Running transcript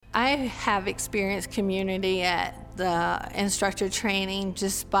have experienced community at the instructor training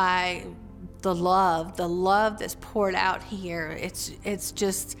just by the love that's poured out here. It's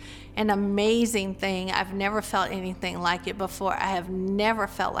just an amazing thing. I've never felt anything like it before. I have never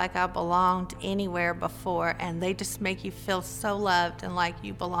felt like I belonged anywhere before, and they just make you feel so loved and like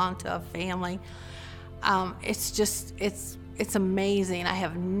you belong to a family. It's amazing. I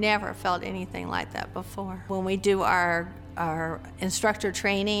have never felt anything like that before. When we do our instructor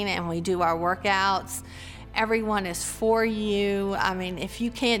training and we do our workouts, everyone is for you. I mean, if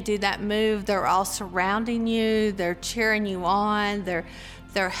you can't do that move, they're all surrounding you. They're cheering you on.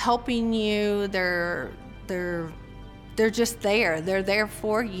 They're helping you. They're just there. They're there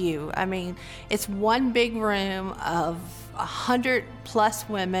for you. I mean, it's one big room of 100+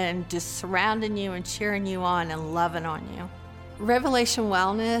 women just surrounding you and cheering you on and loving on you. Revelation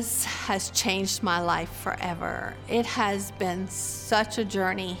Wellness has changed my life forever. It has been such a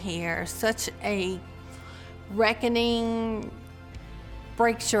journey here, such a reckoning,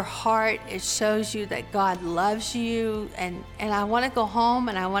 breaks your heart. It shows you that God loves you, and I want to go home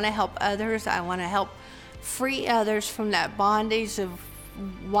and I want to help others. I want to help free others from that bondage of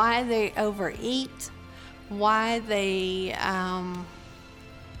why they overeat, why they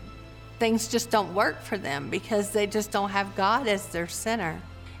things just don't work for them because they just don't have God as their center.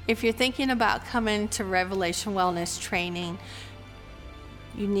 If you're thinking about coming to Revelation Wellness training,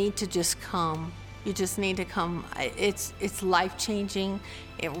 you need to just come. You just need to come. It's life-changing.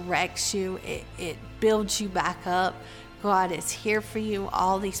 It wrecks you. It builds you back up. God is here for you.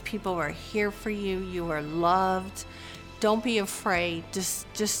 All these people are here for you. You are loved. Don't be afraid. Just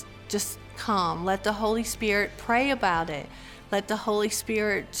come. Let the Holy Spirit pray about it. Let the Holy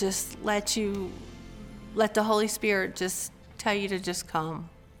Spirit just let the Holy Spirit just tell you to just come.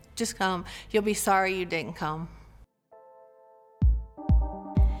 Just come. You'll be sorry you didn't come.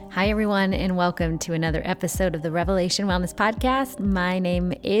 Hi, everyone, and welcome to another episode of the Revelation Wellness Podcast. My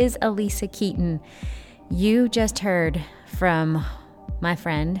name is Elisa Keaton. You just heard from my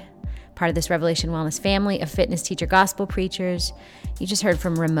friend, part of this Revelation Wellness family of fitness teacher gospel preachers. You just heard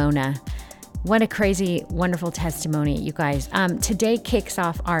from Ramona. What a crazy, wonderful testimony, you guys. Today kicks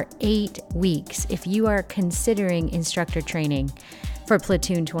off our 8 weeks if you are considering instructor training for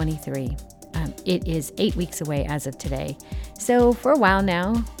Platoon 23. It is 8 weeks away as of today. So for a while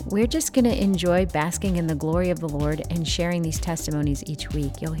now, we're just going to enjoy basking in the glory of the Lord and sharing these testimonies each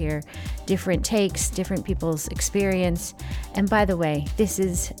week. You'll hear different takes, different people's experience. And by the way, this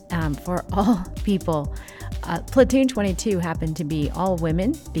is for all people. Platoon 22 happened to be all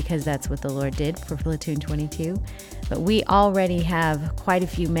women because that's what the Lord did for Platoon 22. But we already have quite a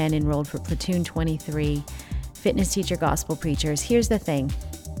few men enrolled for Platoon 23, fitness teacher gospel preachers. Here's the thing.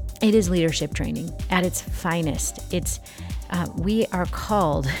 It is leadership training at its finest. We are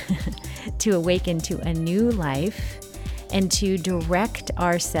called to awaken to a new life and to direct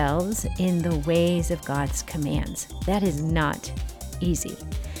ourselves in the ways of God's commands. That is not easy.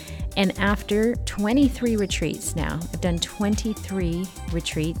 And after 23 retreats now, I've done 23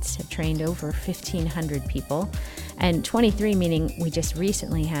 retreats, I've trained over 1,500 people, and 23 meaning we just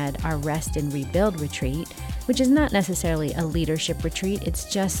recently had our Rest and Rebuild retreat, which is not necessarily a leadership retreat.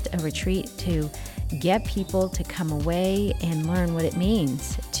 It's just a retreat to get people to come away and learn what it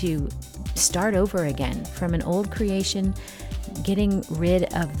means to start over again from an old creation, getting rid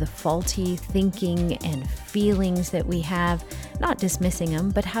of the faulty thinking and feelings that we have, not dismissing them,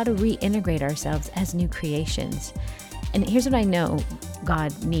 but how to reintegrate ourselves as new creations. And here's what I know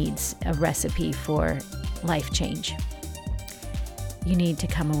God needs a recipe for life change. You need to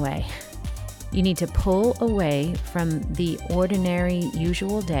come away. You need to pull away from the ordinary,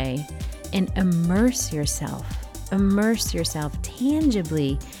 usual day and immerse yourself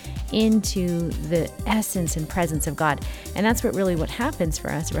tangibly into the essence and presence of God. And that's what happens for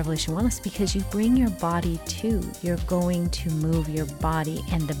us at Revelation Wellness, because you bring your body to, you're going to move your body,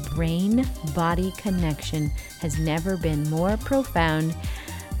 and the brain-body connection has never been more profound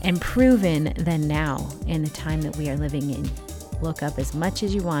and proven than now in the time that we are living in. Look up as much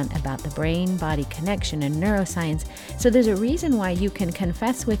as you want about the brain-body connection and neuroscience. So there's a reason why you can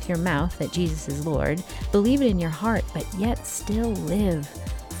confess with your mouth that Jesus is Lord, believe it in your heart, but yet still live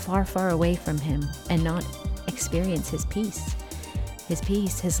far, far away from Him and not experience His peace,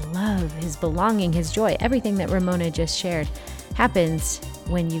 His love, His belonging, His joy. Everything that Ramona just shared happens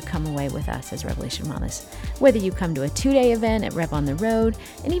when you come away with us as Revelation Wellness. Whether you come to a 2-day event at Rev on the Road,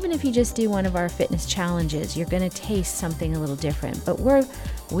 and even if you just do one of our fitness challenges, you're going to taste something a little different. But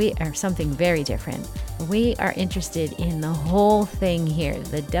we are something very different. We are interested in the whole thing here,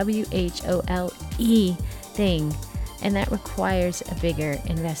 the WHOLE thing, And that requires a bigger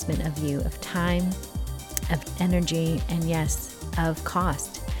investment of you, of time, of energy, and yes, of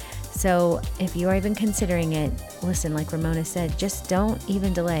cost. So if you are even considering it, listen, like Ramona said, just don't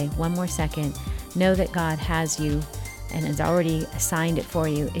even delay one more second. Know that God has you and has already assigned it for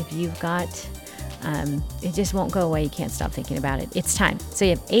you. If you've got, it just won't go away. You can't stop thinking about it. It's time. So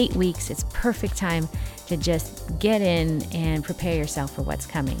you have 8 weeks. It's perfect time to just get in and prepare yourself for what's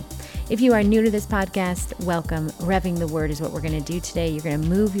coming. If you are new to this podcast, welcome. Revving the Word is what we're going to do today. You're going to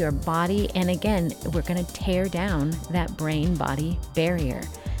move your body. And again, we're going to tear down that brain-body barrier.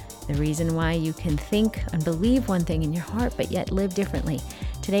 The reason why you can think and believe one thing in your heart, but yet live differently.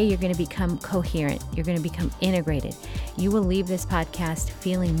 Today, you're going to become coherent. You're going to become integrated. You will leave this podcast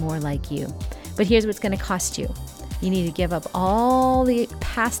feeling more like you. But here's what's going to cost you. You need to give up all the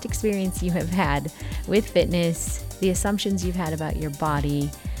past experience you have had with fitness, the assumptions you've had about your body,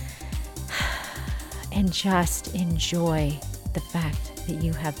 and just enjoy the fact that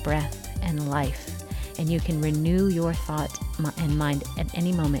you have breath and life, and you can renew your thought and mind at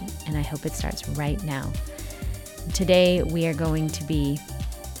any moment. And I hope it starts right now. Today, we are going to be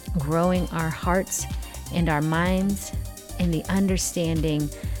growing our hearts and our minds in the understanding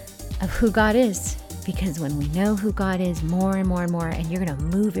of who God is. Because when we know who God is more and more and more, and you're going to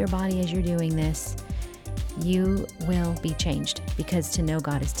move your body as you're doing this, you will be changed. Because to know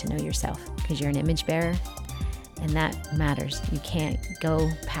God is to know yourself. Because you're an image bearer, and that matters. You can't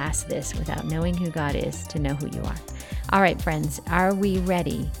go past this without knowing who God is to know who you are. All right, friends, are we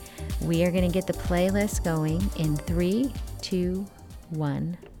ready? We are going to get the playlist going in 3, 2,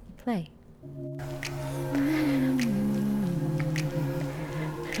 1, play.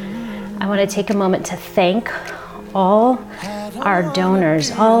 I want to take a moment to thank all our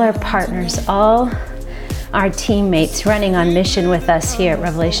donors, all our partners, all our teammates running on mission with us here at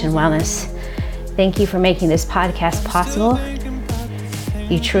Revelation Wellness. Thank you for making this podcast possible.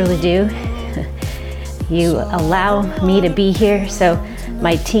 You truly do. You allow me to be here so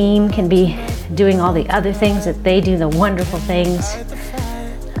my team can be doing all the other things that they do, the wonderful things.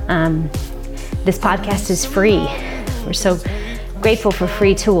 This podcast is free. We're so grateful for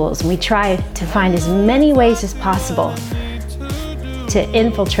free tools. We try to find as many ways as possible to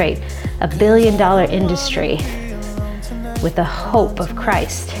infiltrate a $1 billion industry with the hope of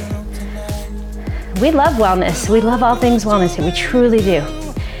Christ. We love wellness. We love all things wellness, and we truly do.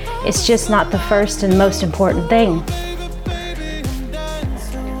 It's just not the first and most important thing.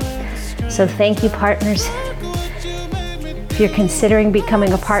 So thank you, partners. If you're considering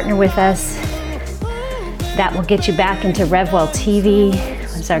becoming a partner with us, that will get you back into RevWell TV.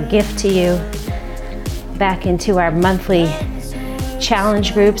 It's our gift to you. Back into our monthly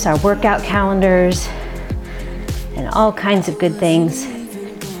challenge groups, our workout calendars, and all kinds of good things.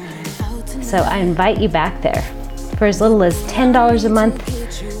 So I invite you back there for as little as $10 a month.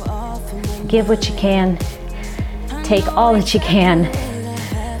 Give what you can. Take all that you can.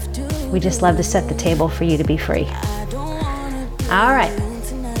 We just love to set the table for you to be free. All right.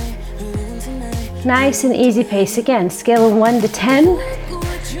 Nice and easy pace. Again, scale of 1 to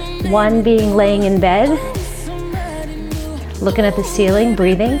 10. 1 being laying in bed, looking at the ceiling,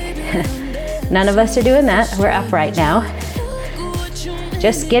 breathing. None of us are doing that. We're up right now.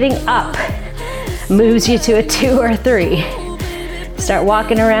 Just getting up moves you to a 2 or a 3. Start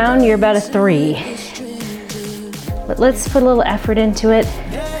walking around, you're about a 3. But let's put a little effort into it.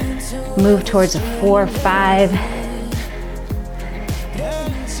 Move towards a 4 or 5.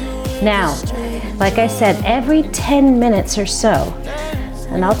 Now, like I said, every 10 minutes or so,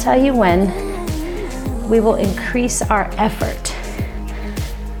 and I'll tell you when, we will increase our effort.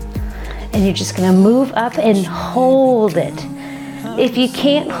 And you're just gonna move up and hold it. If you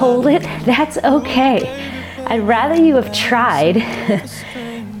can't hold it, that's okay. I'd rather you have tried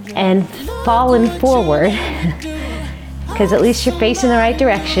and fallen forward, because at least you're facing the right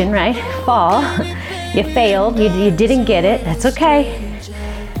direction, right? Fall, you failed, you didn't get it, that's okay.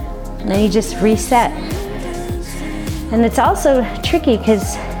 And then you just reset. And it's also tricky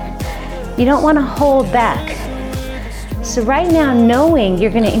because you don't want to hold back. So right now, knowing you're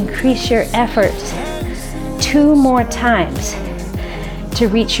going to increase your efforts 2 more times to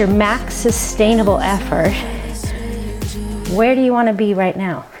reach your max sustainable effort, where do you want to be right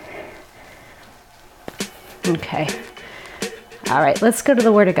now? Okay. All right, let's go to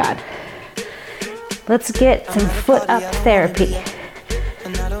the Word of God. Let's get some foot up therapy.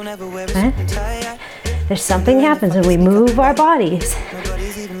 Huh? There's something happens when we move our bodies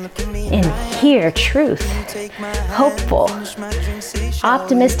and hear truth, hopeful,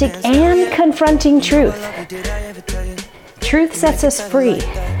 optimistic, and confronting truth. Truth sets us free.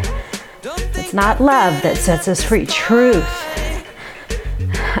 It's It's not love that sets us free. Truth.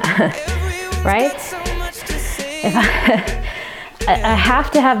 Right? If I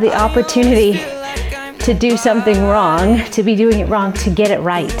have to have the opportunity to do something wrong, to be doing it wrong, to get it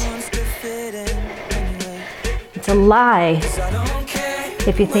right. It's a lie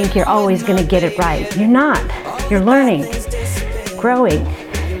if you think you're always going to get it right. You're not. You're learning, growing,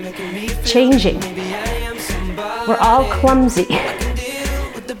 changing. We're all clumsy.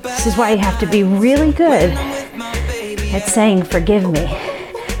 This is why you have to be really good at saying, forgive me.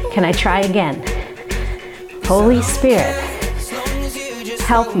 Can I try again? Holy Spirit,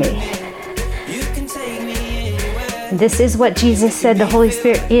 help me. This is what Jesus said the Holy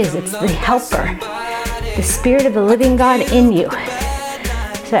Spirit is. It's the helper, the Spirit of the living God in you.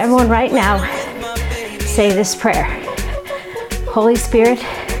 So everyone right now, say this prayer. Holy Spirit,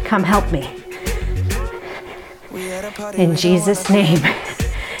 come help me. In Jesus' name,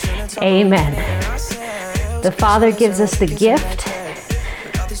 amen. The Father gives us the gift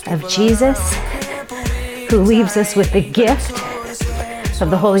of Jesus, who leaves us with the gift of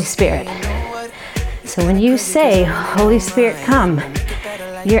the Holy Spirit. So when you say, Holy Spirit, come,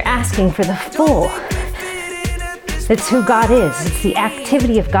 you're asking for the full. It's who God is. It's the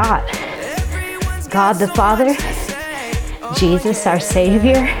activity of God. God the Father, Jesus our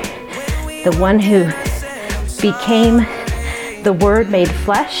Savior, the one who became the Word made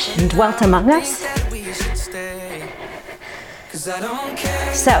flesh and dwelt among us.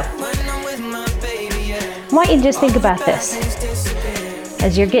 So, I want you to just think about this.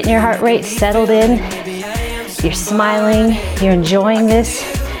 As you're getting your heart rate settled in, you're smiling, you're enjoying this.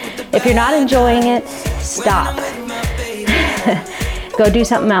 If you're not enjoying it, stop. Go do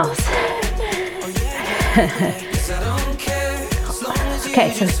something else.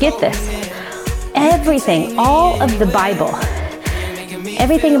 Okay, so get this. Everything, all of the Bible,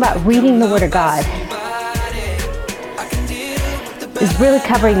 everything about reading the Word of God is really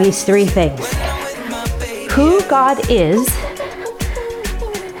covering these three things. Who God is,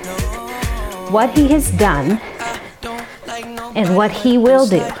 what He has done, and what He will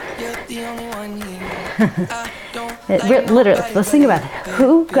do. Literally, let's think about it.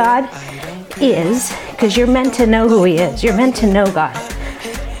 Who God is, because you're meant to know who He is. You're meant to know God.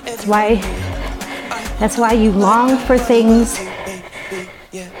 That's why you long for things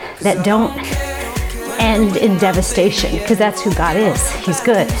that don't end in devastation, because that's who God is. He's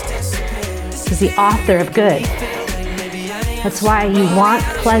good. He's the author of good. That's why you want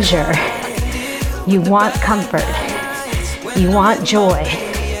pleasure. You want comfort. You want joy.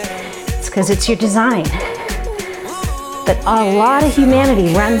 It's because it's your design. But a lot of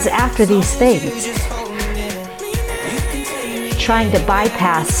humanity runs after these things, trying to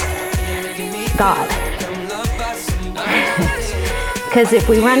bypass God. Because if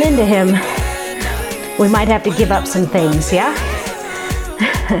we run into Him, we might have to give up some things, yeah?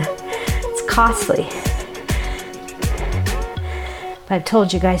 It's costly. But I've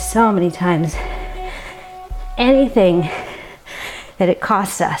told you guys so many times, anything that it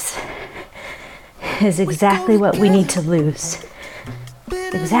costs us is exactly what we need to lose.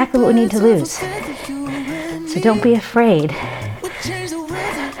 Exactly what we need to lose. So don't be afraid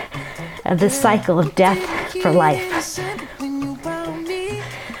of the cycle of death for life.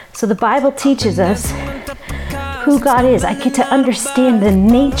 So the Bible teaches us who God is. I get to understand the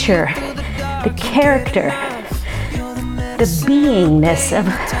nature, the character, the beingness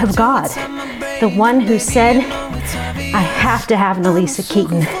of God. The one who said, I have to have an Alisa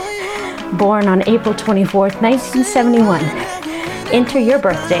Keeton, born on April 24th, 1971. Enter your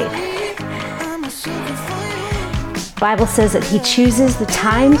birth date. The Bible says that He chooses the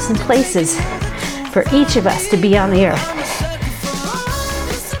times and places for each of us to be on the earth.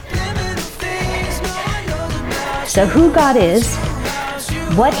 So who God is,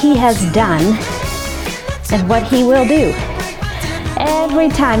 what He has done, and what He will do. Every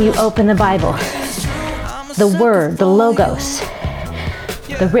time you open the Bible, the Word, the Logos,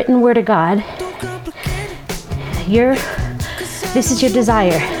 the written Word of God, this is your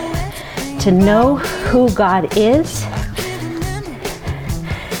desire, to know who God is,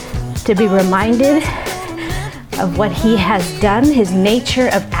 to be reminded of what He has done, His nature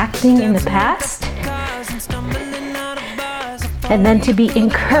of acting in the past, and then to be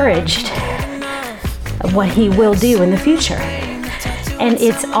encouraged of what He will do in the future. And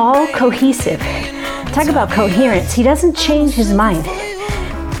it's all cohesive. Talk about coherence. He doesn't change His mind.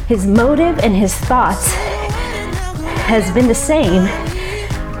 His motive and His thoughts has been the same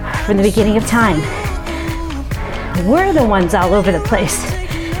from the beginning of time. We're the ones all over the place.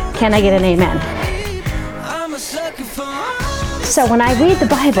 Can I get an amen? So when I read the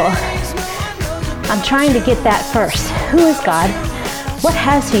Bible, I'm trying to get that first. Who is God? What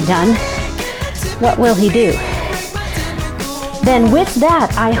has he done? What will he do? Then with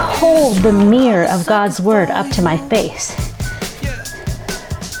that, I hold the mirror of God's word up to my face.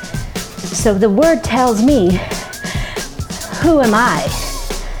 So the word tells me, who am I?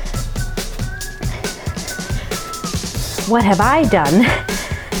 What have I done?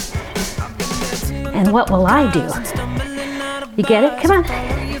 And what will I do? You get it? Come on.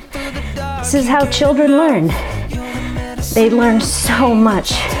 This is how children learn. They learn so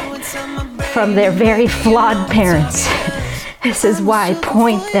much from their very flawed parents. This is why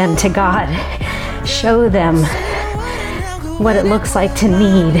point them to God. Show them what it looks like to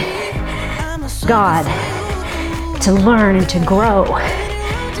need God, to learn and to grow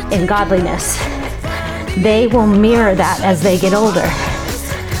in godliness. They will mirror that as they get older.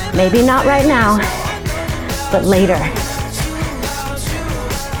 Maybe not right now, but later.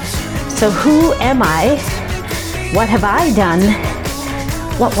 So who am I? What have I done?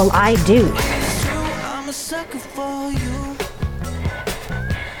 What will I do?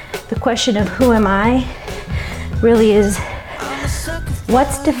 The question of who am I really is,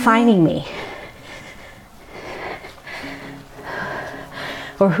 what's defining me?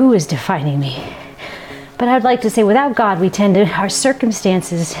 Or who is defining me? But I'd like to say, without God, our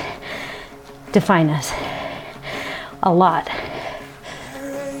circumstances define us a lot.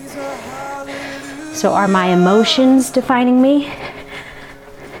 So are my emotions defining me?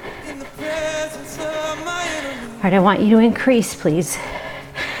 All right, I want you to increase, please.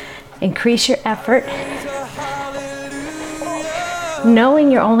 Increase your effort.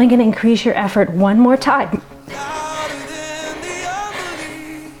 Knowing you're only going to increase your effort one more time.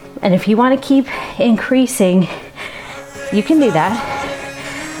 And if you want to keep increasing, you can do that.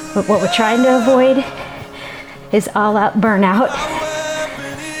 But what we're trying to avoid is all-out burnout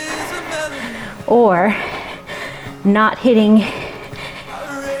or not hitting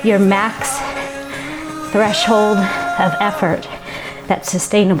your max threshold of effort that's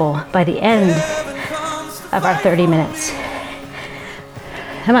sustainable by the end of our 30 minutes.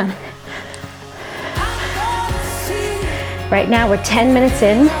 Come on. Right now we're 10 minutes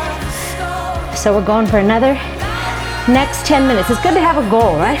in, so we're going for another next 10 minutes. It's good to have a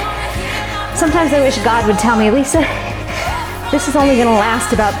goal, right? Sometimes I wish God would tell me, Lisa, this is only gonna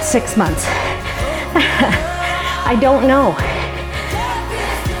last about 6 months. I don't know.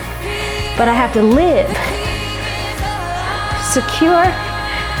 But I have to live secure,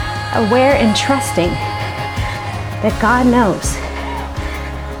 aware, and trusting that God knows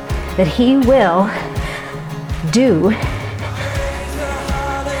that He will do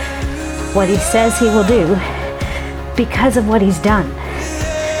what He says He will do because of what He's done.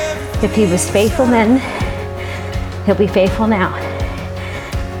 If He was faithful then, He'll be faithful now.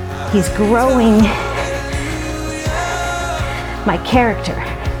 He's growing my character.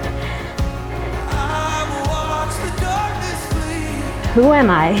 Who am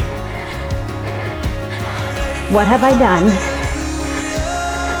I? What have I done?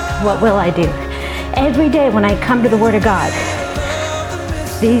 What will I do? Every day when I come to the Word of God,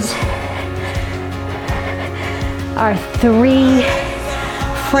 these are 3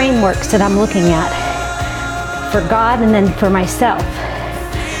 frameworks that I'm looking at for God and then for myself.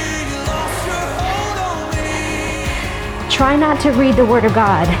 Try not to read the Word of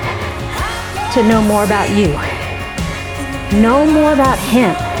God to know more about you. Know more about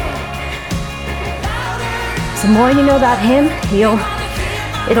Him. The more you know about Him,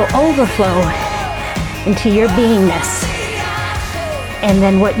 it'll overflow into your beingness and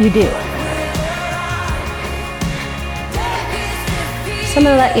then what you do. So I'm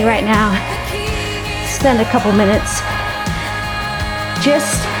going to let you right now spend a couple minutes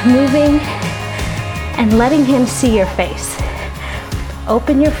just moving and letting Him see your face.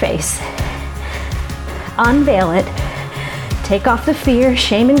 Open your face. Unveil it. Take off the fear,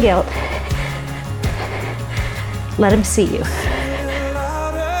 shame, and guilt. Let Him see you.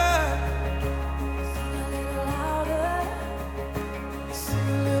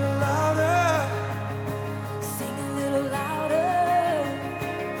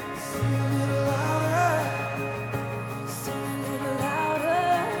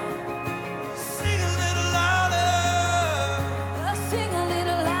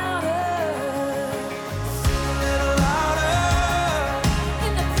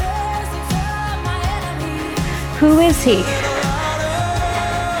 Who is He?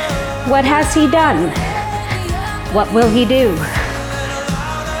 What has He done? What will He do?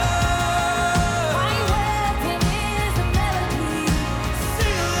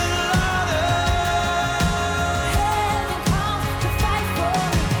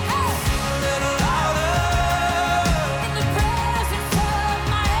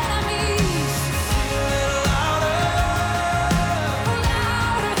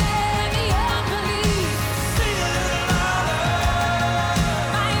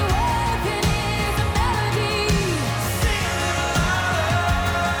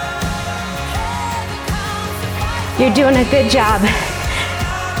 You're doing a good job.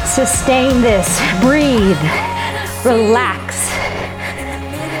 Sustain this. Breathe. Relax.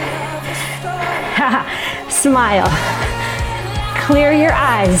 Smile. Clear your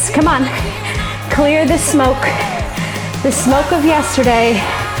eyes. Come on. Clear the smoke. The smoke of yesterday,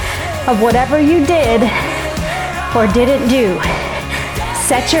 of whatever you did or didn't do.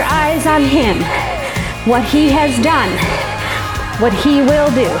 Set your eyes on Him, what He has done, what He will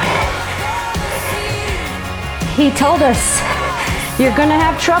do. He told us, you're gonna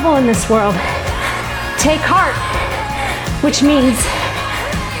have trouble in this world. Take heart, which means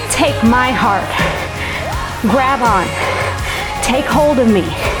take my heart. Grab on, take hold of me,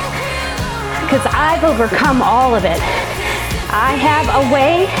 because I've overcome all of it. I have a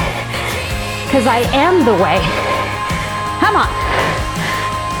way, because I am the way. Come on.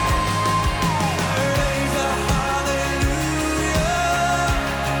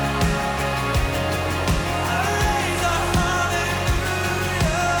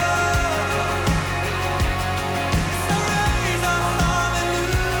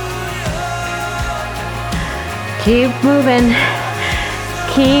 Keep moving.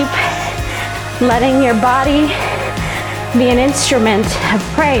 Keep letting your body be an instrument of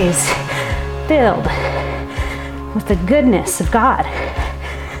praise, filled with the goodness of God.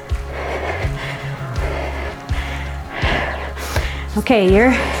 Okay,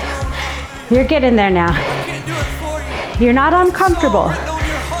 you're getting there now. You're not uncomfortable,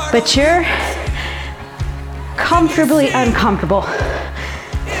 but you're comfortably uncomfortable.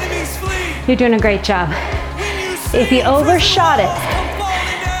 You're doing a great job. If you overshot it,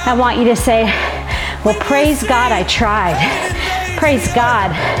 I want you to say, well, praise God, I tried. Praise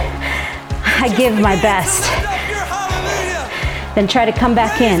God, I give my best. Then try to come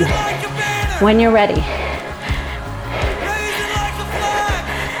back in when you're ready.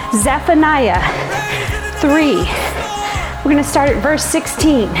 Zephaniah 3. We're going to start at verse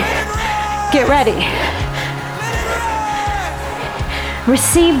 16. Get ready.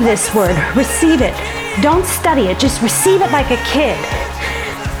 Receive this word. Receive it. Don't study it. Just receive it like a kid.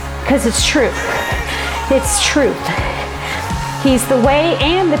 Because it's true. It's truth. He's the way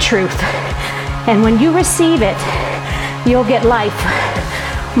and the truth. And when you receive it, you'll get life.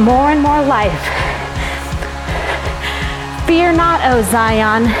 More and more life. Fear not, O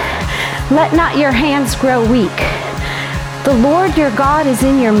Zion. Let not your hands grow weak. The Lord your God is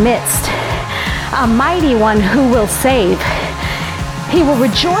in your midst, a mighty one who will save. He will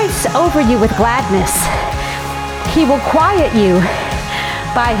rejoice over you with gladness. He will quiet you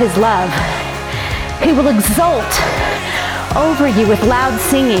by his love. He will exult over you with loud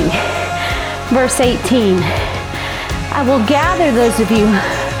singing. Verse 18, I will gather those of you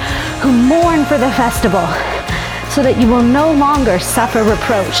who mourn for the festival, so that you will no longer suffer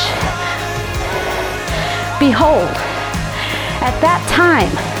reproach. Behold, at that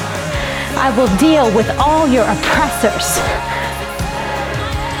time, I will deal with all your oppressors,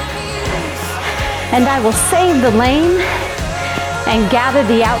 and I will save the lame and gather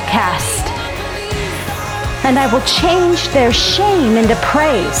the outcast, and I will change their shame into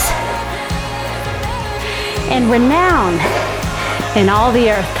praise and renown in all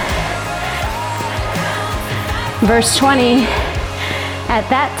the earth. Verse 20, at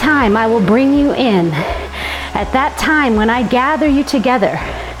that time I will bring you in, at that time when I gather you together,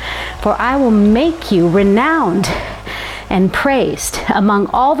 for I will make you renowned and praised among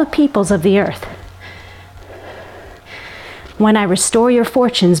all the peoples of the earth. When I restore your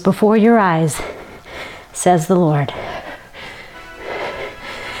fortunes before your eyes, says the Lord.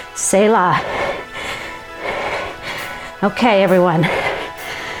 Selah. Okay, everyone,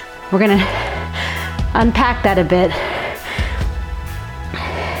 we're gonna unpack that a bit.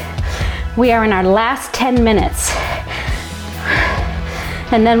 We are in our last 10 minutes,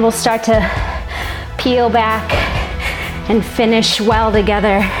 and then we'll start to peel back and finish well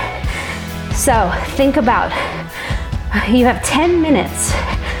together. So think about, you have 10 minutes.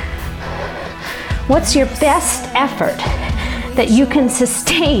 What's your best effort that you can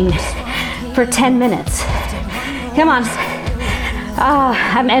sustain for 10 minutes? Come on.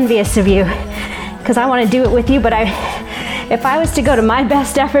 I'm envious of you, because I want to do it with you, but if I was to go to my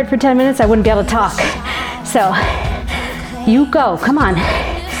best effort for 10 minutes, I wouldn't be able to talk. So, you go, come on.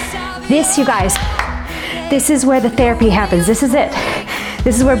 This, you guys, this is where the therapy happens. This is it.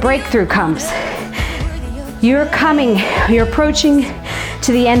 This is where breakthrough comes. You're approaching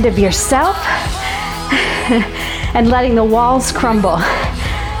to the end of yourself and letting the walls crumble.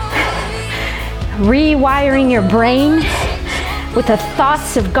 Rewiring your brain with the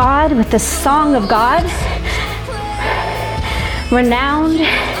thoughts of God, with the song of God. Renowned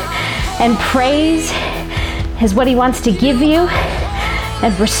and praise is what he wants to give you,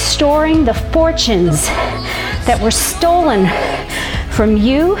 and restoring the fortunes that were stolen from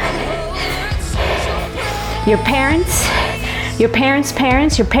you, your parents, your parents'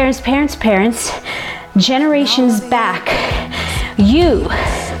 parents, your parents' parents' parents, generations back. You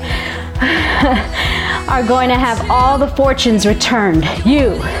are going to have all the fortunes returned.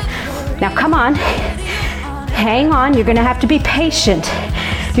 You. Now come on. Hang on. You're going to have to be patient.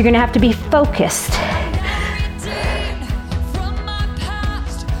 You're going to have to be focused.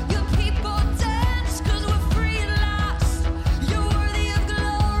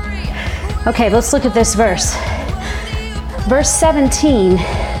 Okay, let's look at this verse. Verse 17.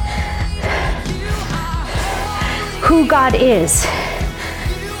 Who God is.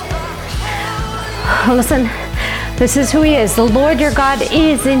 Listen, this is who he is. The Lord your God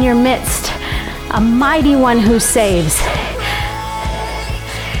is in your midst, a mighty one who saves.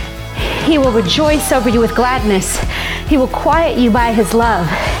 He will rejoice over you with gladness. He will quiet you by his love.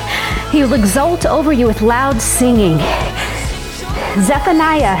 He will exult over you with loud singing.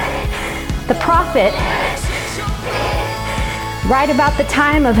 Zephaniah, the prophet, right about the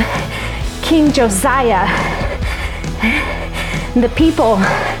time of King Josiah, the people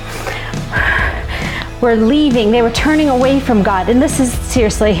were leaving. They were turning away from God. And this is,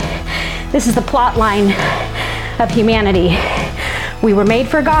 seriously, this is the plot line of humanity. We were made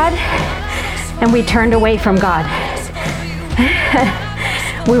for God, and we turned away from God.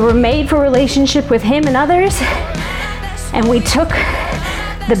 We were made for relationship with him and others, and we took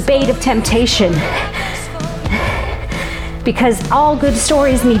the bait of temptation. Because all good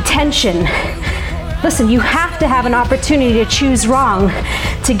stories need tension. Listen, you have to have an opportunity to choose wrong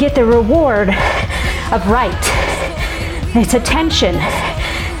to get the reward of right. It's a tension.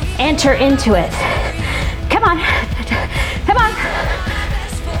 Enter into it. Come on. Come on.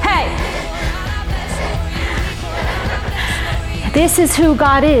 Hey. This is who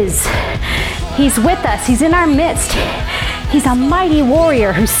God is. He's with us. He's in our midst. He's a mighty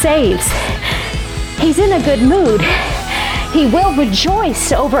warrior who saves. He's in a good mood. He will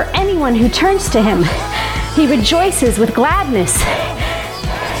rejoice over anyone who turns to him. He rejoices with gladness.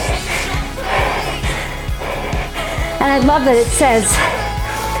 And I love that it says,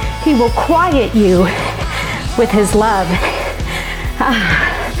 he will quiet you with his love.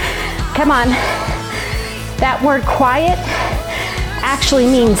 Come on. That word quiet actually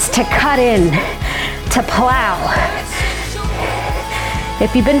means to cut in, to plow.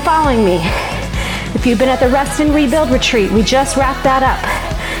 If you've been following me, if you've been at the Rest and Rebuild retreat, we just wrapped that up.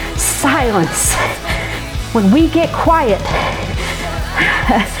 Silence. When we get quiet,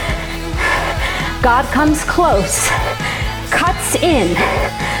 God comes close, cuts in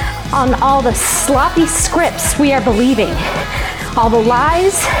on all the sloppy scripts we are believing, all the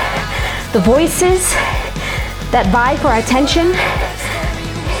lies, the voices that vie for our attention.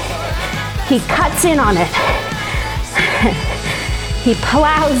 He cuts in on it. He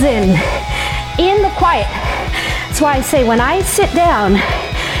plows in the quiet. That's why I say when I sit down,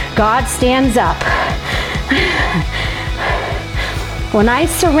 God stands up. When I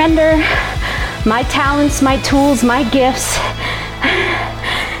surrender my talents, my tools, my gifts,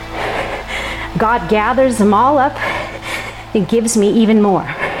 God gathers them all up and gives me even more.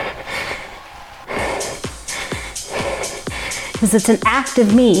 Because it's an act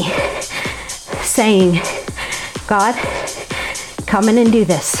of me saying, God, come in and do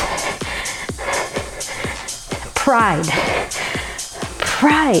this. Pride.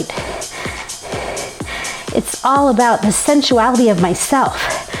 It's all about the sensuality of myself,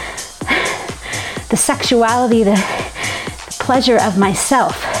 the sexuality, the pleasure of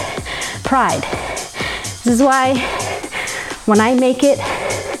myself. Pride. This is why when I make it,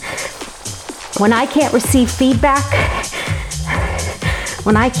 when I can't receive feedback,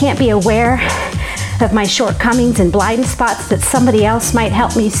 when I can't be aware of my shortcomings and blind spots that somebody else might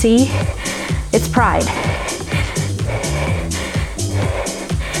help me see, it's pride.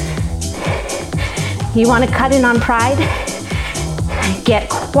 You want to cut in on pride? Get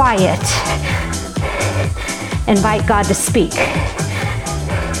quiet. Invite God to speak.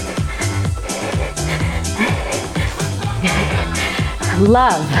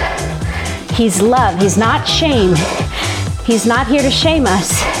 Love. He's love. He's not shame. He's not here to shame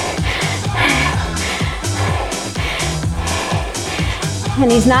us. And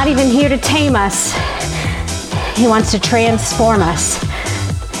he's not even here to tame us. He wants to transform us.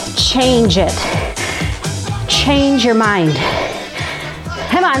 Change it. Change your mind.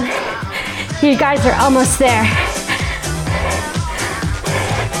 Come on. You guys are almost there.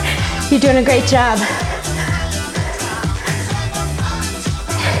 You're doing a great job.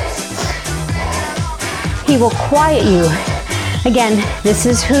 He will quiet you. Again, this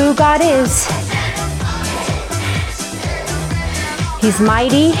is who God is. He's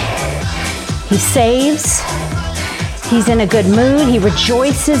mighty. He saves. He's in a good mood. He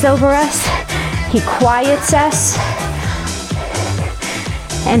rejoices over us. He quiets us.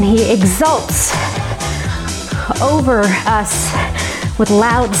 And he exults over us with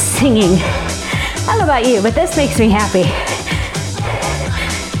loud singing. I don't know about you, but this makes me happy.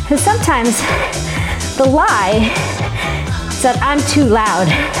 Because sometimes the lie is that I'm too loud.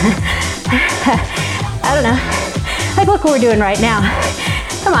 I don't know. Like, look what we're doing right now.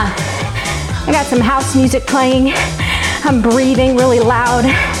 Come on. I got some house music playing. I'm breathing really loud.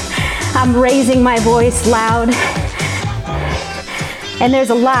 I'm raising my voice loud. And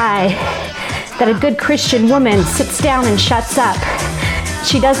there's a lie that a good Christian woman sits down and shuts up.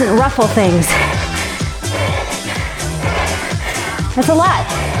 She doesn't ruffle things. That's a lie.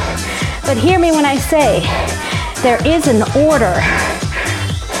 But hear me when I say, there is an order.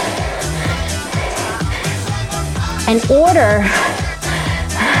 An order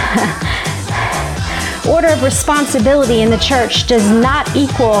of responsibility in the church does not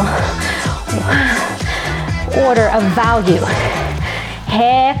equal order of value.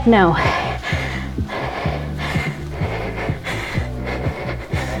 Heck no.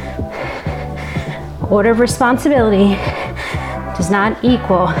 Order of responsibility does not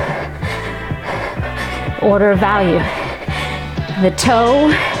equal order of value. The toe,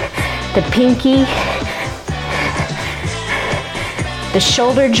 the pinky, the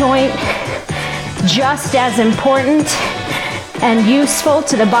shoulder joint, just as important and useful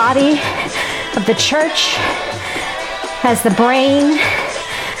to the body of the church as the brain,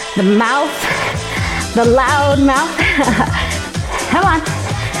 the mouth, the loud mouth. Come on.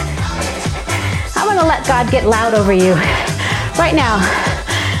 I'm gonna let God get loud over you. Right now,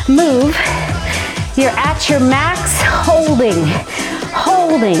 move. You're at your max, holding.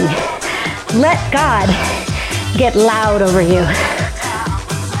 Let God get loud over you.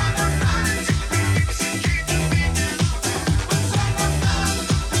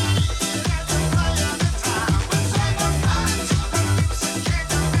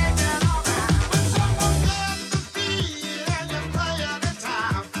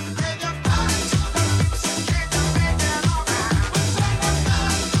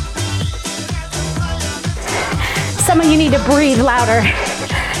 Some of you need to breathe louder.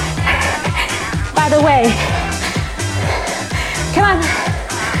 By the way, come on.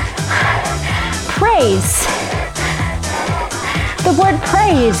 Praise. The word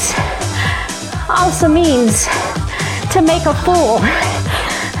praise also means to make a fool.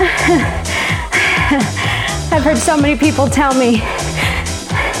 I've heard so many people tell me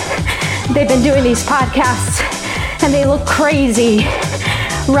they've been doing these podcasts and they look crazy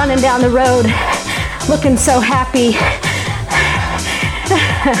running down the road, looking so happy,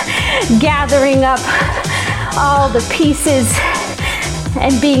 gathering up all the pieces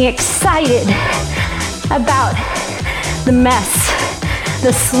and being excited about the mess,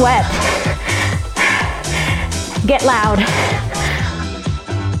 the sweat. Get loud.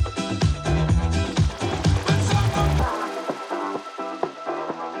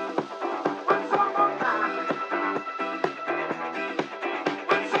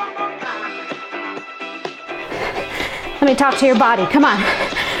 Let me talk to your body. Come on.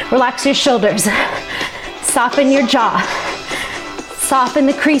 Relax your shoulders. Soften your jaw. Soften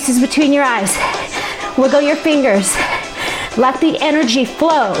the creases between your eyes. Wiggle your fingers. Let the energy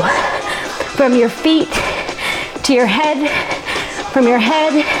flow from your feet to your head, from your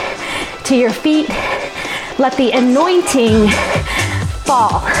head to your feet. Let the anointing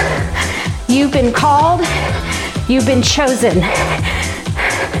fall. You've been called. You've been chosen.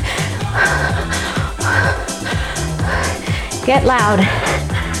 Get loud.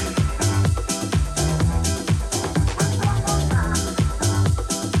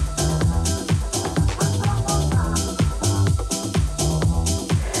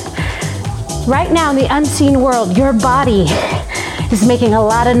 Right now in the unseen world, your body is making a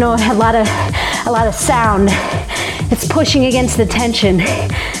lot of noise, a lot of sound. It's pushing against the tension.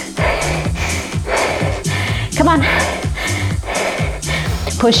 Come on.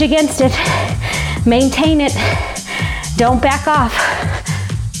 Push against it. Maintain it. Don't back off.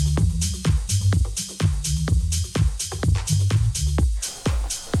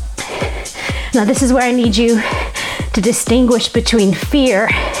 Now this is where I need you to distinguish between fear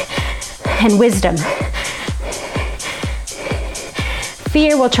and wisdom.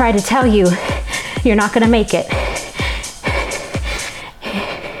 Fear will try to tell you you're not going to make it.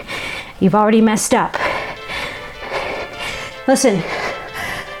 You've already messed up. Listen,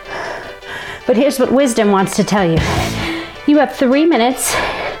 But here's what wisdom wants to tell you. You have 3 minutes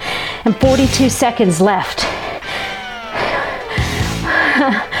and 42 seconds left.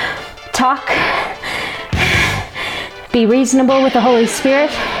 Talk. Be reasonable with the Holy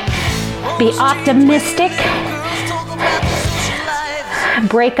Spirit. Be optimistic.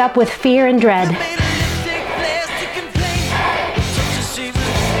 Break up with fear and dread.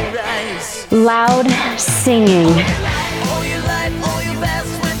 Loud singing.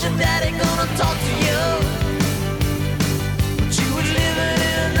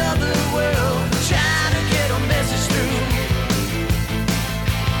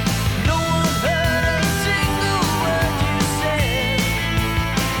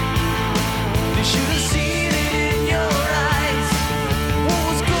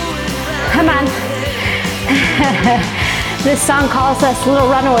 Come on. This song calls us little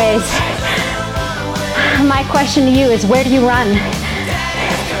runaways. My question to you is, where do you run?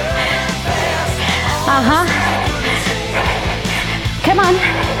 Come on.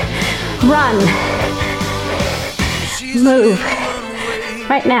 Run. Move.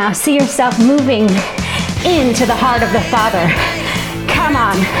 Right now, see yourself moving into the heart of the Father. Come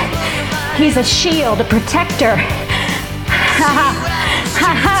on. He's a shield, a protector. Ha ha.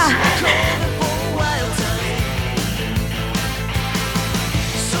 Ha ha.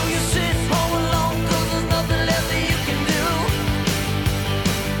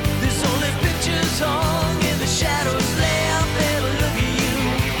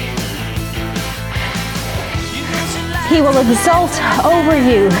 He will exult over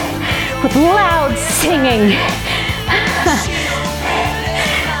you with loud singing.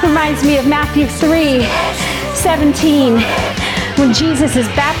 Reminds me of Matthew 3:17, when Jesus is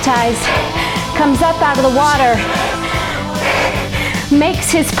baptized, comes up out of the water, makes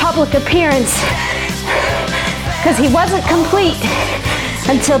his public appearance, because he wasn't complete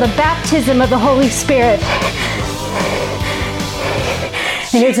until the baptism of the Holy Spirit.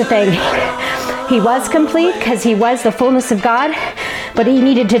 And here's the thing. He was complete because he was the fullness of God, but he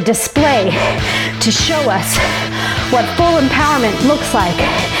needed to display, to show us what full empowerment looks like.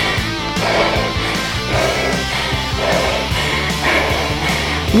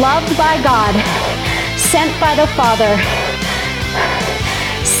 Loved by God, sent by the Father,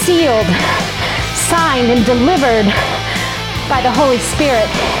 sealed, signed, and delivered by the Holy Spirit.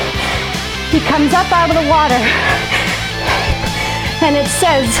 He comes up out of the water, and it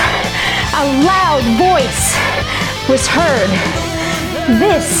says, a loud voice was heard.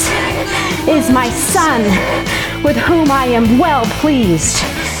 This is my Son, with whom I am well pleased.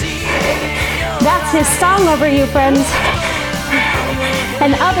 That's his song over you, friends.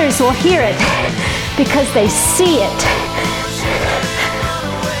 And others will hear it because they see it.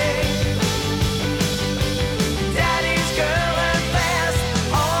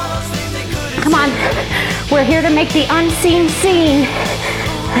 Come on, we're here to make the unseen seen.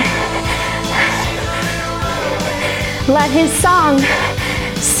 Let his song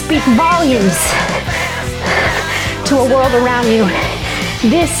speak volumes to a world around you.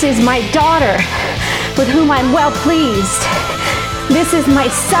 This is my daughter, with whom I'm well pleased. This is my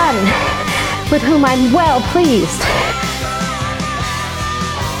Son, with whom I'm well pleased.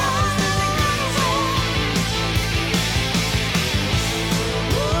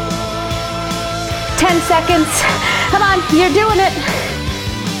 Ten seconds. Come on, you're doing it.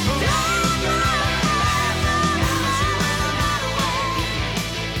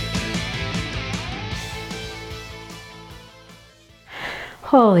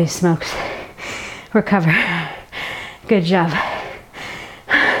 Holy smokes. Recover. Good job.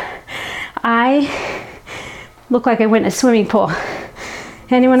 I look like I went in a swimming pool.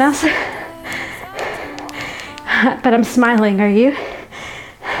 Anyone else? But I'm smiling, are you?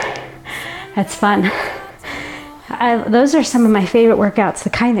 That's fun. Those are some of my favorite workouts, the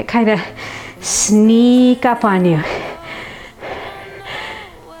kind that kind of sneak up on you.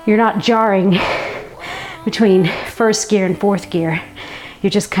 You're not jarring between first gear and fourth gear. You're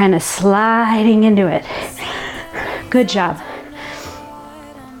just kind of sliding into it. Good job.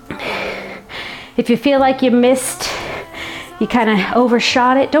 If you feel like you missed, you kind of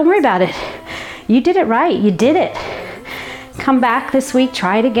overshot it, don't worry about it. You did it right. You did it. Come back this week,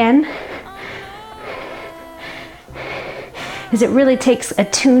 try it again. Because it really takes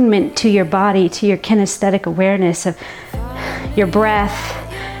attunement to your body, to your kinesthetic awareness of your breath,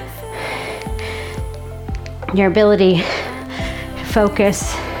 your ability to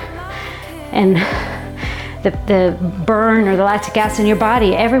focus, and the burn or the lactic acid in your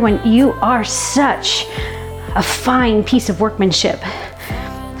body. Everyone, you are such a fine piece of workmanship.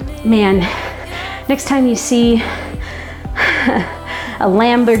 Man, next time you see a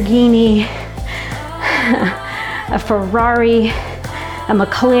Lamborghini a Ferrari, a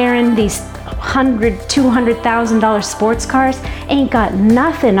McLaren, these $100,000, $200,000 sports cars ain't got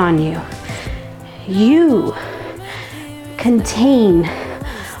nothing on you. You contain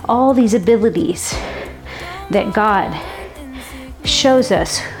all these abilities that God shows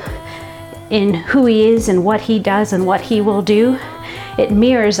us in who He is and what He does and what He will do. It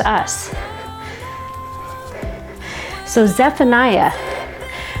mirrors us. So Zephaniah,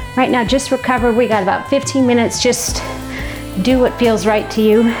 right now, just recover. We got about 15 minutes. Just do what feels right to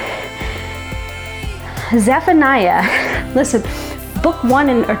you. Zephaniah, listen, book 1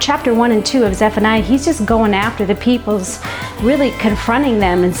 or chapter 1 and 2 of Zephaniah, he's just going after the people's, really confronting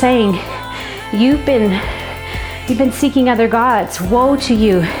them and saying, you've been seeking other gods. Woe to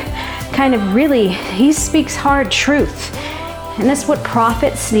you. Kind of really, he speaks hard truth. And that's what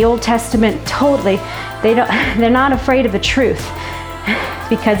prophets, the Old Testament, totally, they're not afraid of the truth,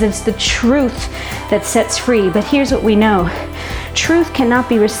 because it's the truth that sets free. But here's what we know. Truth cannot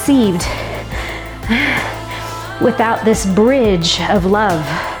be received without this bridge of love.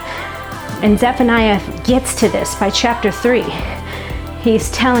 And Zephaniah gets to this by chapter 3. He's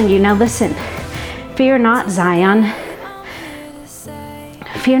telling you, now listen, fear not, Zion.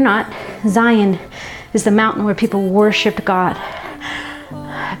 Fear not. Zion is the mountain where people worshiped God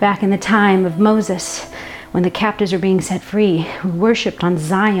back in the time of Moses, when the captives were being set free. We worshiped on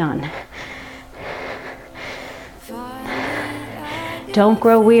Zion. Don't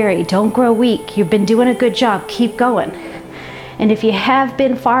grow weary. Don't grow weak. You've been doing a good job. Keep going. And if you have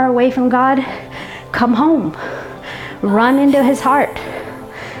been far away from God, come home. Run into His heart.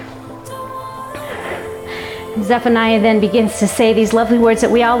 Zephaniah then begins to say these lovely words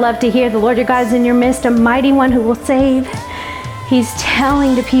that we all love to hear. The Lord your God is in your midst, a mighty one who will save. He's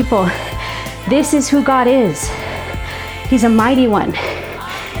telling the people, this is who God is. He's a mighty one.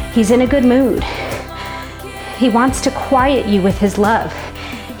 He's in a good mood. He wants to quiet you with His love.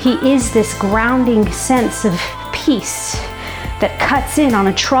 He is this grounding sense of peace that cuts in on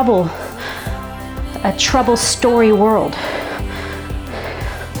a trouble story world.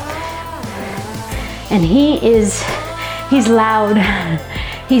 And he's loud,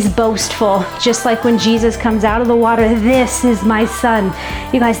 he's boastful, just like when Jesus comes out of the water, this is my son.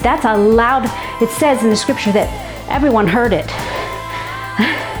 You guys, that's a loud, it says in the scripture that everyone heard it.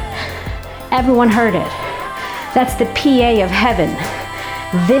 Everyone heard it. That's the PA of heaven.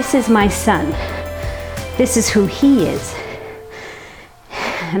 This is my son. This is who He is.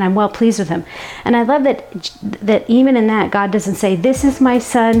 And I'm well pleased with Him. And I love that even in that, God doesn't say, this is my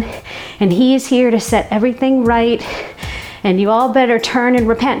son, and He is here to set everything right, and you all better turn and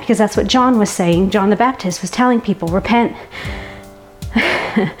repent, because that's what John was saying. John the Baptist was telling people, repent.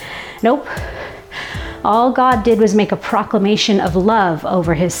 Nope. All God did was make a proclamation of love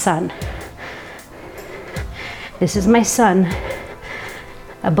over His son. This is my son,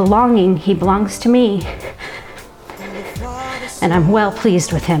 a belonging. He belongs to me. And I'm well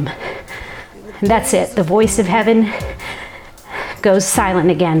pleased with him. And that's it. The voice of heaven goes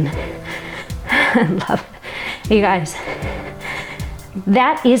silent again. I love it. You guys,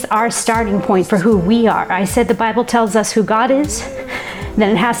 that is our starting point for who we are. I said the Bible tells us who God is,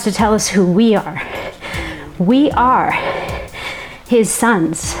 then it has to tell us who we are. We are His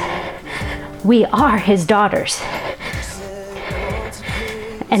sons. We are His daughters.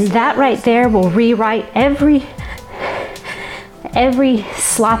 And that right there will rewrite every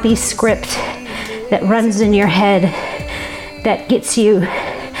sloppy script that runs in your head that gets you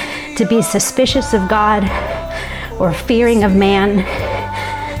to be suspicious of God or fearing of man.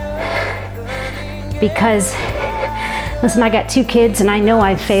 Because, listen, I got 2 kids and I know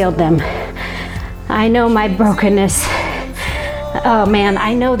I failed them. I know my brokenness. Oh man,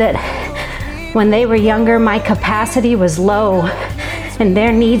 I know that when they were younger, my capacity was low and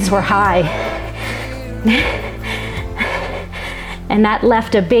their needs were high. And that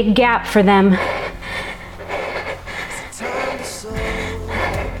left a big gap for them.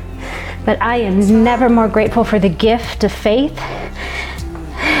 But I am never more grateful for the gift of faith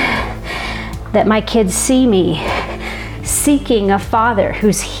that my kids see me seeking a father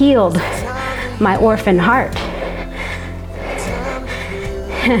who's healed my orphan heart.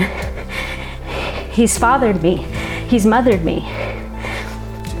 He's fathered me. He's mothered me.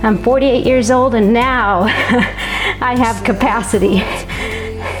 I'm 48 years old and now I have capacity.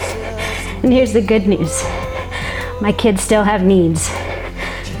 And here's the good news. My kids still have needs.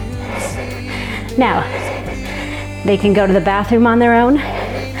 Now, they can go to the bathroom on their own.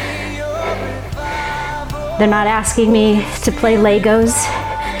 They're not asking me to play Legos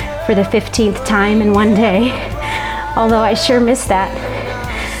for the 15th time in one day, although I sure miss that.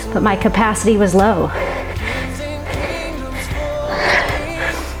 But my capacity was low.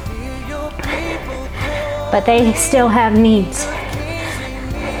 but they still have needs.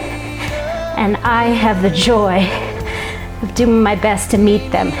 And I have the joy of doing my best to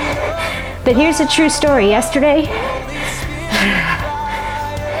meet them. But here's a true story. Yesterday,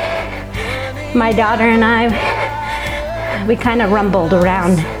 my daughter and I, we kind of rumbled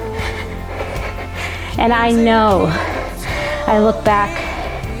around. And I know, I look back,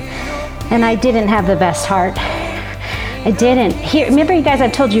 and I didn't have the best heart. I didn't. Here, remember you guys, I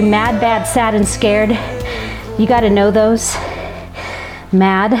told you mad, bad, sad, and scared? You got to know those.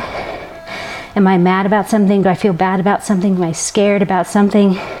 Mad. Am I mad about something? Do I feel bad about something? Am I scared about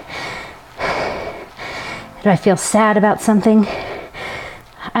something? Do I feel sad about something?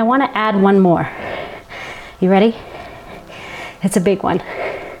 I want to add one more. You ready? It's a big one.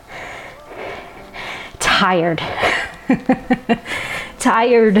 Tired.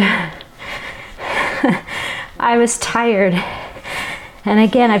 Tired. I was tired. And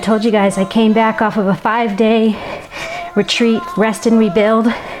again, I've told you guys, I came back off of a 5-day retreat, rest and rebuild.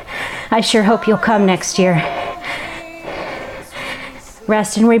 I sure hope you'll come next year.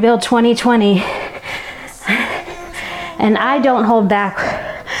 Rest and Rebuild 2020. And I don't hold back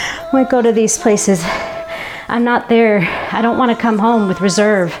when I go to these places. I'm not there. I don't want to come home with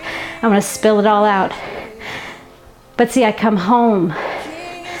reserve. I want to spill it all out. But see, I come home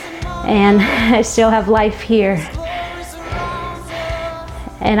and I still have life here.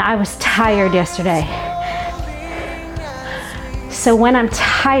 And I was tired yesterday. So when I'm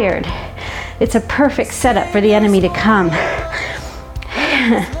tired, it's a perfect setup for the enemy to come.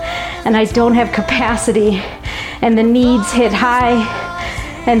 And I don't have capacity, and the needs hit high,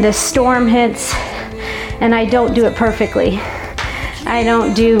 and the storm hits, and I don't do it perfectly. I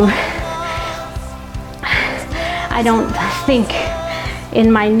don't think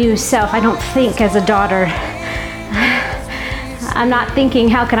in my new self. I don't think as a daughter. I'm not thinking,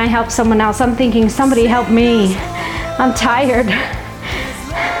 how can I help someone else? I'm thinking, somebody help me. I'm tired.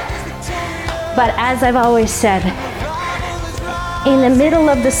 But as I've always said, in the middle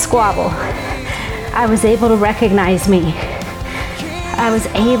of the squabble, I was able to recognize me. I was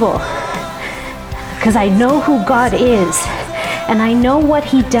able, because I know who God is, and I know what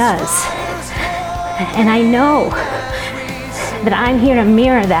He does, and I know that I'm here to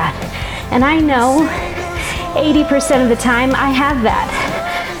mirror that. And I know 80% of the time I have that.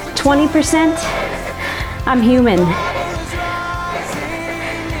 20%, I'm human.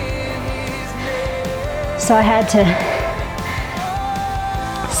 So I had to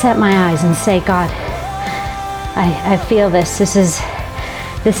set my eyes and say, God, I feel this. This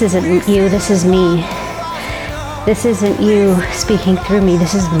isn't you, this is me. This isn't you speaking through me,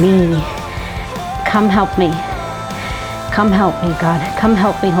 this is me. Come help me. Come help me, God. Come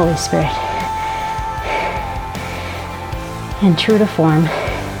help me, Holy Spirit. And true to form,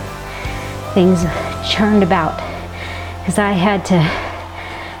 things churned about, because I had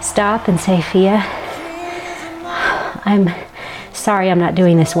to stop and say, Fia, I'm sorry I'm not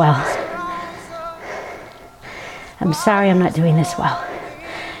doing this well. I'm sorry I'm not doing this well.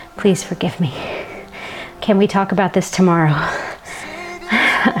 Please forgive me. Can we talk about this tomorrow?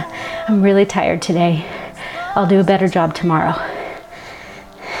 I'm really tired today. I'll do a better job tomorrow.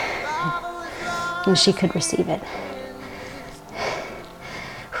 And she could receive it.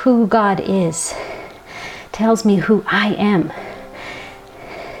 Who God is tells me who I am.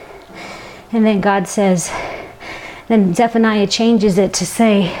 And then God says, then Zephaniah changes it to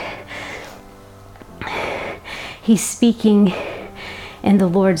say, He's speaking in the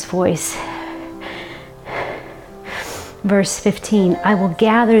Lord's voice. Verse 15, I will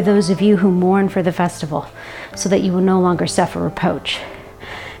gather those of you who mourn for the festival, so that you will no longer suffer reproach.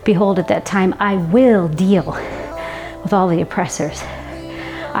 Behold, at that time I will deal with all the oppressors.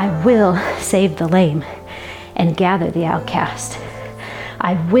 I will save the lame and gather the outcast.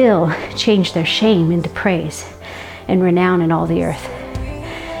 I will change their shame into praise and renown in all the earth.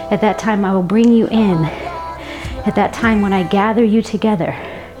 At that time I will bring you in. At that time when I gather you together,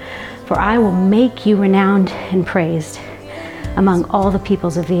 for I will make you renowned and praised among all the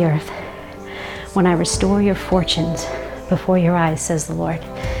peoples of the earth, when I restore your fortunes before your eyes, says the Lord.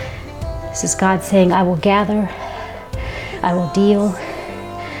 This is God saying, I will gather, I will deal,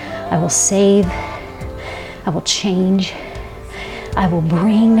 I will save, I will change, I will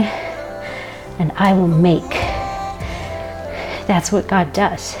bring, and I will make. That's what God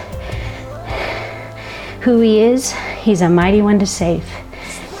does. Who He is, He's a mighty one to save.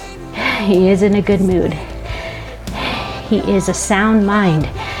 He is in a good mood. He is a sound mind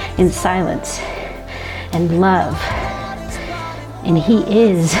in silence and love. And He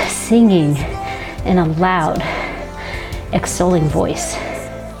is singing in a loud, extolling voice.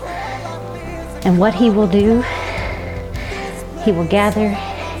 And what he will do, he will gather,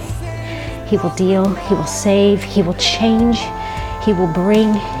 he will deal, he will save, he will change, he will bring,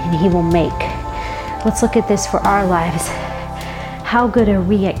 and he will make. Let's look at this for our lives. How good are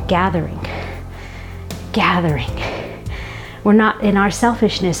we at gathering? Gathering. We're not in our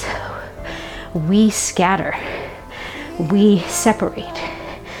selfishness. We scatter. We separate.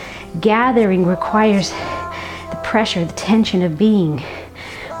 Gathering requires the pressure, the tension of being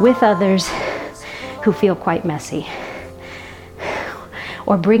with others who feel quite messy.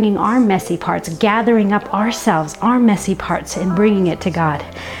 Or bringing our messy parts, gathering up ourselves, our messy parts, and bringing it to God.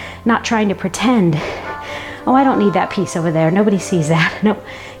 Not trying to pretend, oh, I don't need that piece over there. Nobody sees that. No,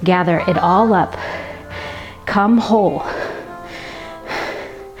 gather it all up. Come whole.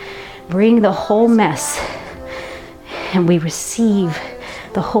 Bring the whole mess, and we receive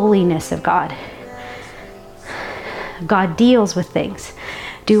the holiness of God. God deals with things.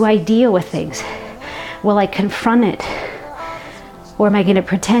 Do I deal with things? Will I confront it? Or am I going to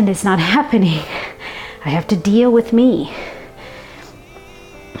pretend it's not happening? I have to deal with me.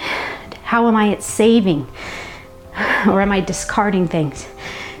 How am I at saving? Or am I discarding things?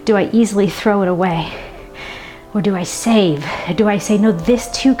 Do I easily throw it away? Or do I save? Do I say, no, this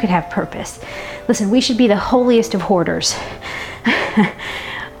too could have purpose? Listen, we should be the holiest of hoarders.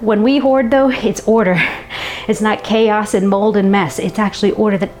 When we hoard, though, it's order. It's not chaos and mold and mess. It's actually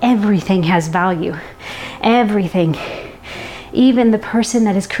order, that everything has value. Everything. Even the person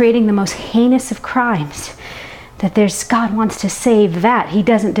that is creating the most heinous of crimes, that God wants to save that. He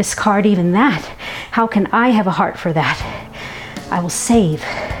doesn't discard even that. How can I have a heart for that? I will save.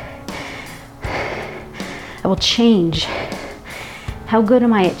 I will change. How good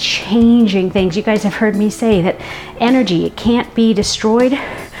am I at changing things? You guys have heard me say that energy, it can't be destroyed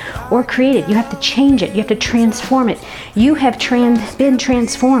or created. You have to change it. You have to transform it. You have been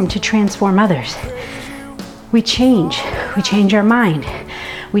transformed to transform others. We change. We change our mind.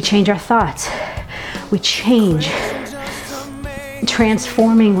 We change our thoughts. We change.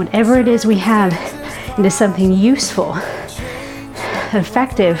 Transforming whatever it is we have into something useful,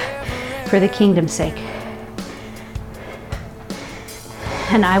 effective for the kingdom's sake.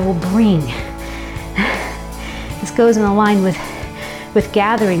 And I will bring. This goes in line with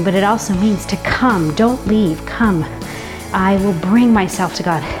gathering, but it also means to come. Don't leave, come. I will bring myself to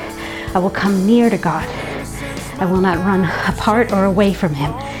God. I will come near to God. I will not run apart or away from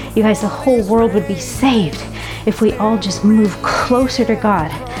him. You guys, the whole world would be saved if we all just move closer to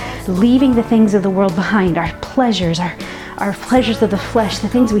God, leaving the things of the world behind, our pleasures, our pleasures of the flesh, the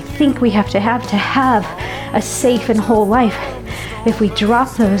things we think we have to have a safe and whole life. If we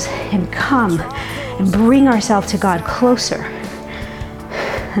drop those and come and bring ourselves to God closer,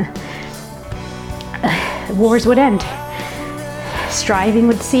 wars would end. Striving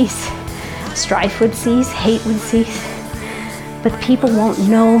would cease. Strife would cease. Hate would cease. But people won't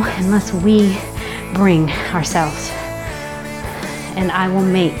know unless we bring ourselves. And I will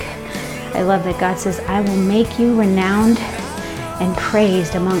make. I love that God says, I will make you renowned and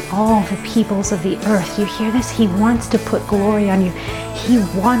praised among all the peoples of the earth. You hear this? He wants to put glory on you. He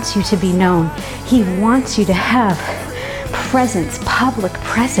wants you to be known. He wants you to have presence, public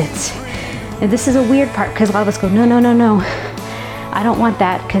presence. And this is a weird part, because a lot of us go, no. I don't want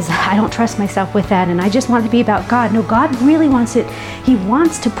that, because I don't trust myself with that, and I just want it to be about God. No, God really wants it. He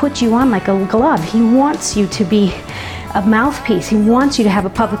wants to put you on like a glove. He wants you to be a mouthpiece. He wants you to have a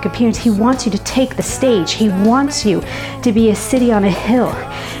public appearance. He wants you to take the stage. He wants you to be a city on a hill.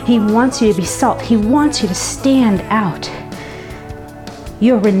 He wants you to be salt. He wants you to stand out.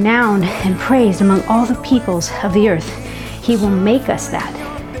 You're renowned and praised among all the peoples of the earth. He will make us that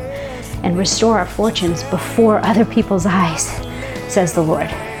and restore our fortunes before other people's eyes, says the Lord.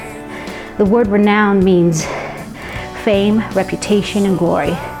 The word renown means fame, reputation, and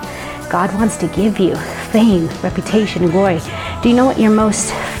glory. God wants to give you fame, reputation, and glory. Do you know what you're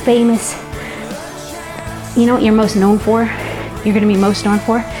most famous? You know what you're most known for? You're going to be most known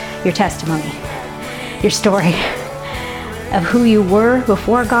for? Your testimony, your story of who you were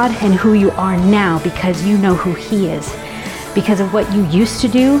before God and who you are now, because you know who He is. Because of what you used to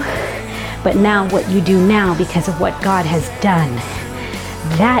do, but now what you do now because of what God has done.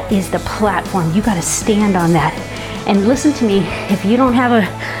 That is the platform. You got to stand on that. And listen to me, if you don't have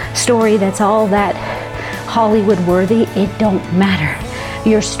a story that's all that Hollywood worthy, it don't matter.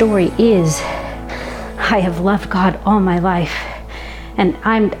 Your story is, I have loved God all my life,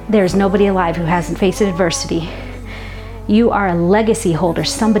 and there's nobody alive who hasn't faced adversity. You are a legacy holder.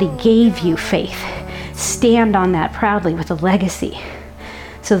 Somebody gave you faith. Stand on that proudly with a legacy.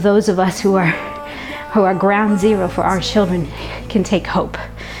 So those of us who are ground zero for our children can take hope,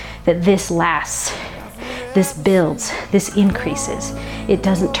 that this lasts, this builds, this increases. It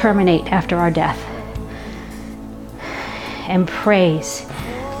doesn't terminate after our death. And praise.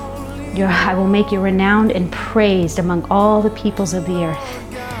 I will make you renowned and praised among all the peoples of the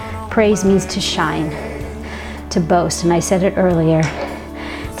earth. Praise means to shine, to boast, and I said it earlier,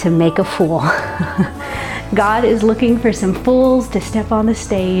 to make a fool. God is looking for some fools to step on the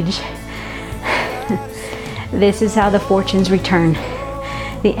stage. This is how the fortunes return.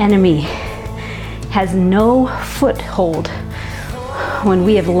 The enemy has no foothold when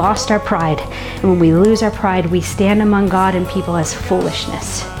we have lost our pride. And when we lose our pride, we stand among God and people as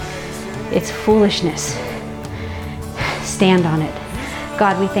foolishness. It's foolishness. Stand on it.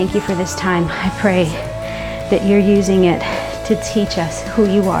 God, we thank you for this time. I pray that you're using it to teach us who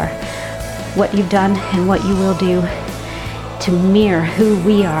you are, what you've done and what you will do, to mirror who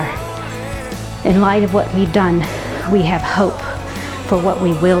we are. In light of what we've done, we have hope for what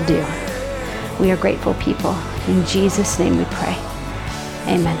we will do. We are grateful people. In Jesus' name we pray.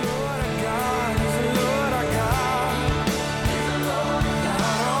 Amen.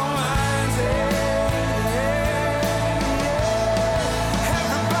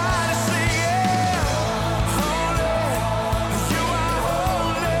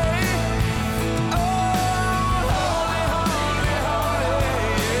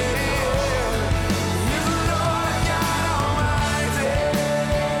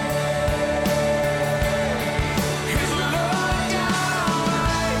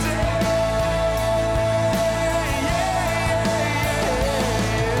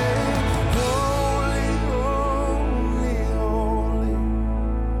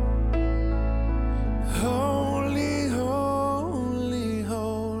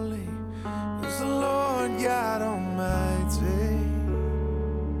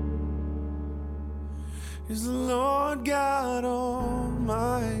 Is the Lord God Almighty.